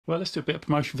Well, let's do a bit of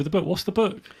promotion for the book. What's the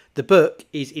book? The book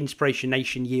is Inspiration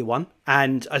Nation Year 1,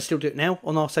 and I still do it now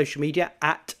on our social media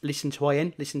at Listen to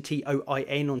IN, Listen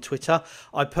TOIN on Twitter.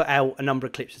 I put out a number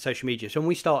of clips of social media. So when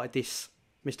we started this,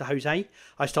 Mr. Jose,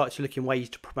 I started to look in ways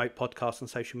to promote podcasts on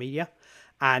social media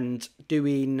and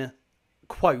doing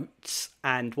quotes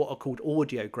and what are called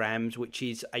audiograms, which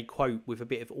is a quote with a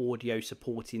bit of audio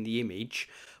supporting the image,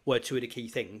 were two of the key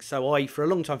things. So I, for a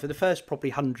long time, for the first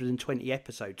probably 120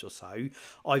 episodes or so,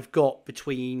 I've got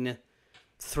between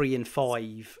 3 and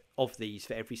 5 of these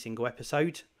for every single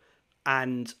episode.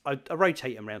 And I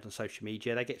rotate them around on social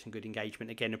media. They get some good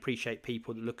engagement. Again, appreciate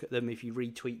people that look at them. If you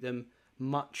retweet them,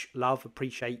 much love,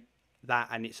 appreciate that,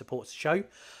 and it supports the show.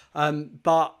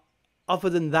 But other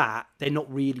than that, they're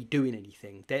not really doing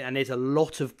anything. And there's a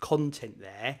lot of content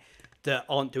there that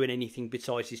aren't doing anything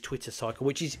besides this Twitter cycle,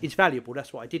 which is valuable.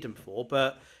 That's what I did them for.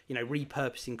 But, you know,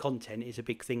 repurposing content is a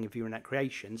big thing if you're in that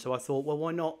creation. So I thought, well,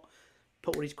 why not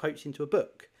put all these quotes into a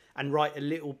book and write a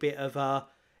little bit of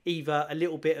either a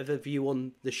little bit of a view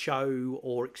on the show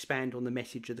or expand on the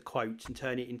message of the quotes and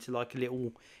turn it into like a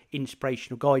little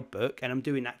inspirational guidebook. And I'm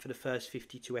doing that for the first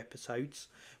 52 episodes,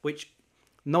 which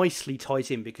nicely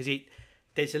ties in because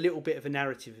there's a little bit of a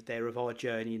narrative there of our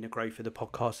journey and the growth of the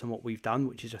podcast and what we've done,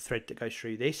 which is a thread that goes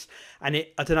through this. And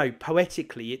I don't know,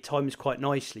 poetically, it times quite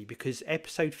nicely because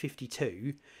episode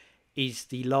 52 is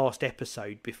the last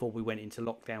episode before we went into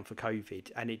lockdown for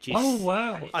COVID. And it just... Oh,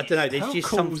 wow. I don't know, there's How just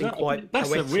cool something that? quite That's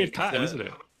poetic. a weird pattern, isn't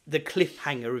it? The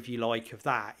cliffhanger, if you like, of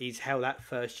that is how that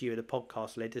first year of the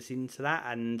podcast led us into that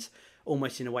and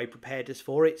almost in a way prepared us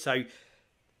for it. So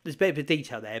there's a bit of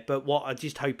detail there, but what I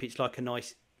just hope it's like a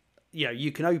nice... You know,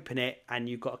 you can open it and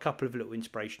you've got a couple of little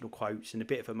inspirational quotes and a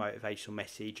bit of a motivational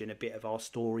message and a bit of our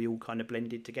story all kind of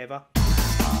blended together.